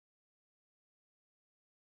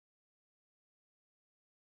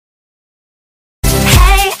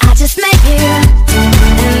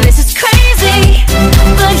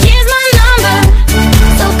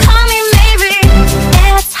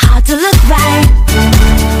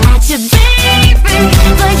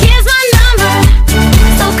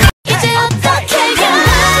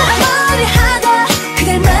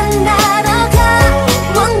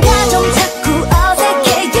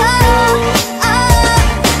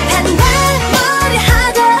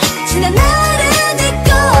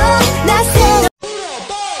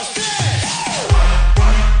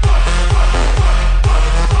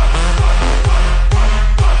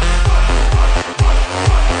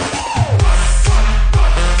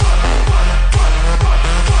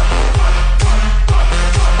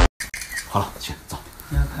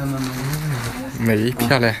美，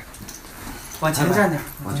漂亮。往前站点，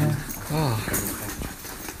往前站。啊。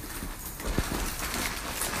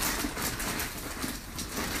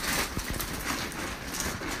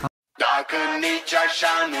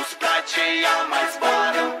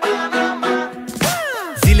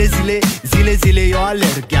Zile eu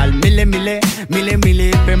alerg, iar mile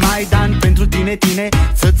pe Maidan pentru tine,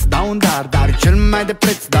 să-ți dau un dar cel mai de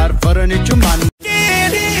preț, dar fără niciun ban.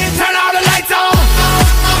 Turn all the lights on.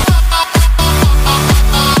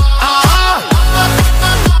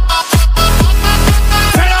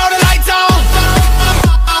 Turn all the lights on.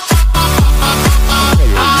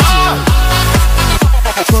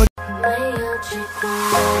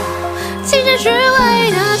 其实虚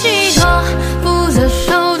伪的寄托，不择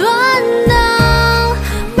手段的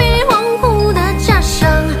迷惘糊的假象，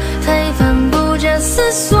才反不假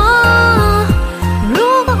思索。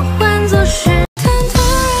如果换作是天突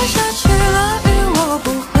然下起了雨，我不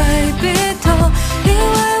会避躲，因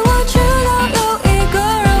为我知道有一个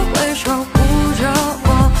人会守护着我，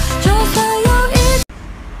就算有一。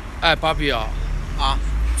哎，芭比啊，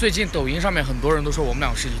最近抖音上面很多人都说我们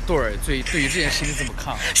俩是一对儿，对于这件事你怎么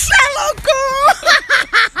看？是老公，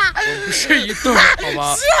我们不是一对儿，好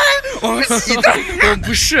吗？是，我们是一对儿，我们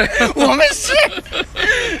不是，我们是。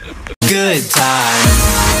Good time.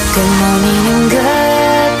 Good morning and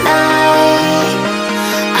good night.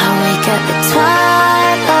 I wake up at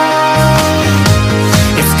twilight.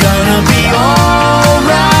 It's gonna be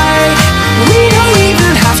alright. We don't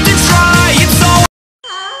even have to try. It's all.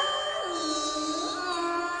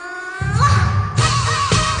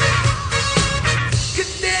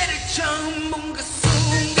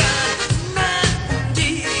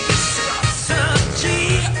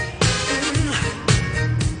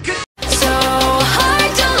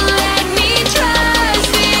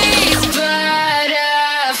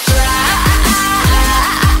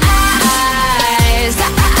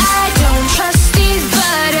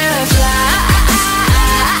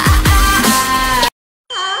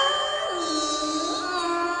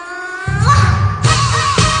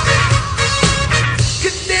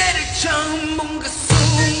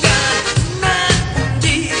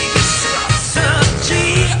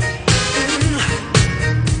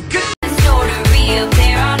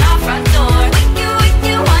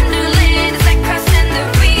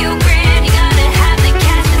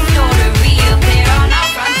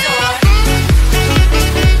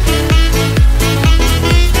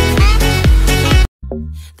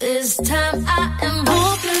 This time I am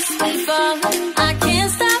hopelessly falling. I can't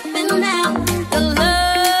stop it now. The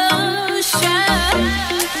love shine.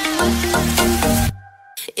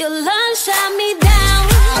 Your love shot me down.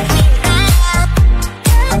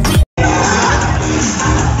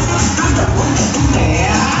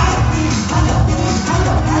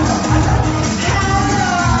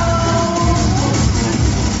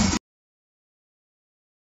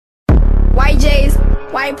 White J's,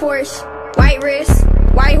 white Porsche, white wrist,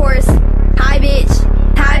 white horse, high bitch,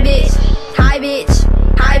 high bitch, high bitch,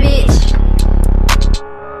 high bitch.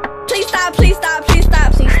 Please stop, please stop, please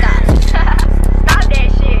stop, please stop. Stop that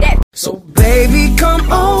shit. So baby,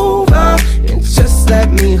 come over and just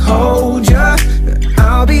let me hold ya.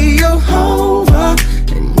 I'll be your Hova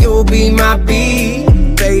and you'll be my bee.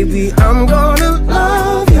 Baby, I'm gonna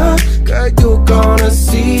love ya. Girl, you're gonna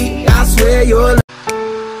see. I swear you're.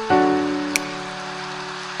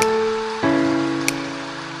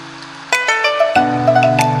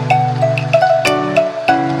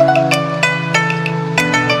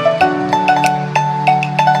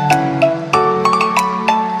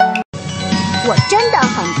 我真的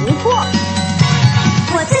很不错，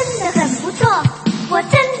我真的很不错，我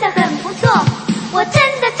真的很不错，我真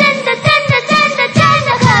的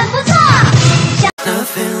很不错。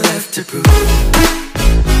Nothing left to prove.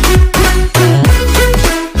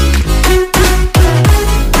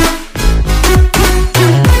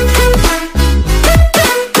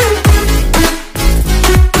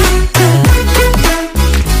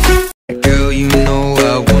 Girl, you know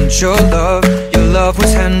I want your love. Your love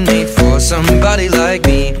was handmade for somebody like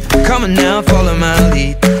me. Come on now, follow my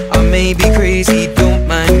lead. I may be crazy, don't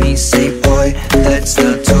mind me. Say, boy, let's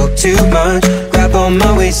not talk too much. Grab on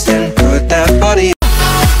my waist and put that body.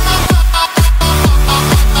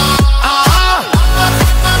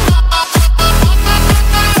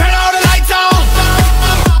 Turn all the lights on.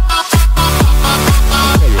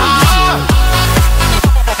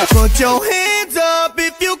 Put your hands up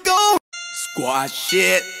if you go. Squash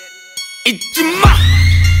it. Ichima.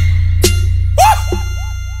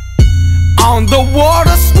 On the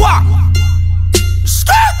water squat.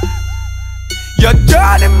 Skip. Your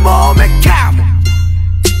dirty moment count.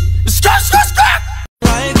 Skip.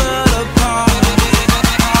 Like a party.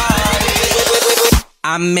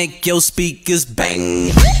 make your speakers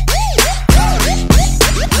bang.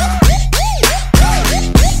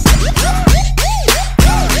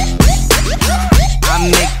 I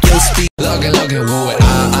make your speakers Look at我为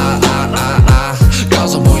告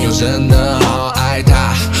诉朋友真的好爱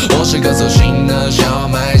他，我是个走心的小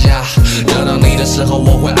买家，等到你的时候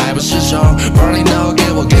我会爱不释手。Burning now，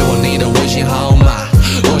 给我你的微信号码，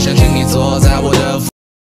我想请你坐在我的。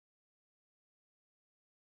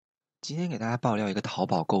今天给大家爆料一个淘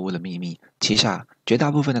宝购物的秘密，其实绝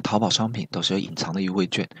大部分的淘宝商品都是有隐藏的优惠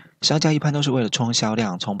券，商家一般都是为了冲销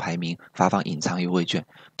量、冲排名，发放隐藏优惠券。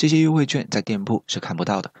这些优惠券在店铺是看不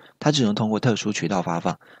到的，它只能通过特殊渠道发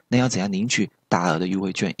放。那要怎样领取大额的优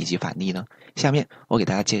惠券以及返利呢？下面我给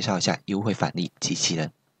大家介绍一下优惠返利机器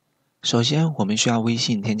人。首先，我们需要微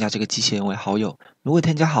信添加这个机器人为好友。如果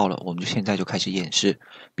添加好了，我们现在就开始演示。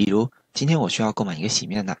比如，今天我需要购买一个洗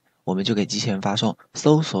面奶，我们就给机器人发送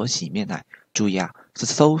搜索洗面奶。注意是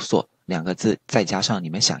搜索2个字，再加上你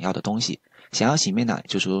们想要的东西。想要洗面奶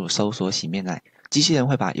就输入搜索洗面奶，机器人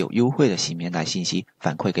会把有优惠的洗面奶信息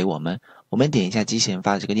反馈给我们。我们点一下机器人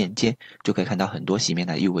发的这个链接，就可以看到很多洗面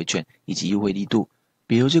奶优惠券以及优惠力度。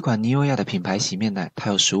比如这款妮欧亚的品牌洗面奶，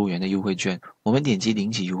它有15元的优惠券，我们点击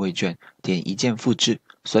领取优惠券，点一键复制，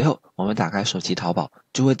随后我们打开手机淘宝，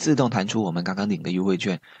就会自动弹出我们刚刚领的优惠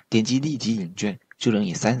券，点击立即领券，就能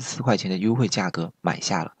以3-4块钱的优惠价格买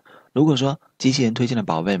下了。如果说机器人推荐的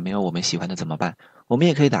宝贝没有我们喜欢的怎么办？我们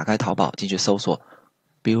也可以打开淘宝进去搜索，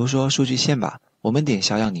比如说数据线吧，我们点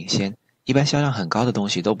销量领先，一般销量很高的东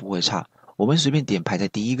西都不会差，我们随便点排在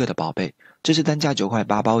第一个的宝贝，这是单价9块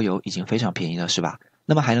8包邮，已经非常便宜了是吧？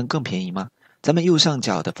那么还能更便宜吗？咱们右上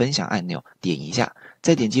角的分享按钮点一下，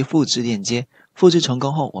再点击复制链接，复制成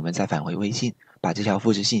功后我们再返回微信，把这条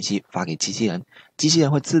复制信息发给机器人，机器人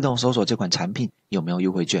会自动搜索这款产品有没有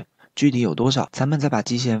优惠券，具体有多少，咱们再把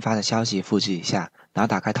机器人发的消息复制一下，然后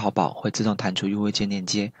打开淘宝会自动弹出优惠券链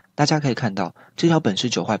接。大家可以看到，这条本是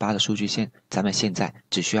9块8的数据线，咱们现在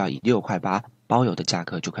只需要以6块8包邮的价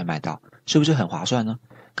格就可以买到，是不是很划算呢？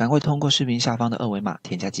赶快通过视频下方的2维码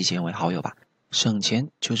添加机器人为好友吧，省钱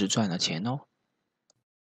就是赚了钱哦。